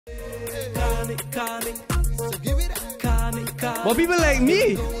But people like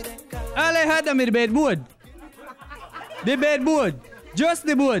me, all I had them with the bedboard. The bedboard. Just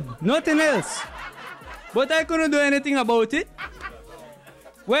the board. Nothing else. But I couldn't do anything about it.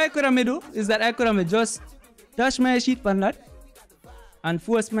 What I could have do is that I could have just dash my sheet on that and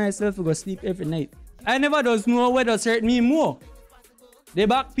force myself to go sleep every night. I never does know what does hurt me more. The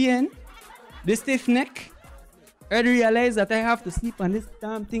back pain, the stiff neck. I realize that I have to sleep on this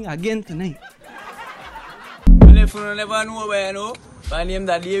damn thing again tonight. Well, if you never know where I know, my name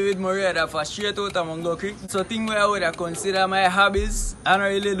is David Morey, that's for straight out of Mongoki. So thing where I would consider my hobbies, I don't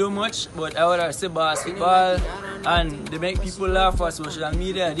really do much, but I would say basketball, and they make people laugh for social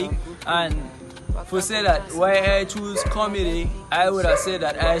media, and for say that why I choose comedy, I would have said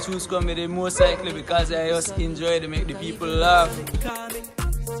that I choose comedy most likely because I just enjoy to make the people laugh.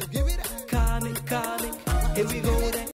 Here we go.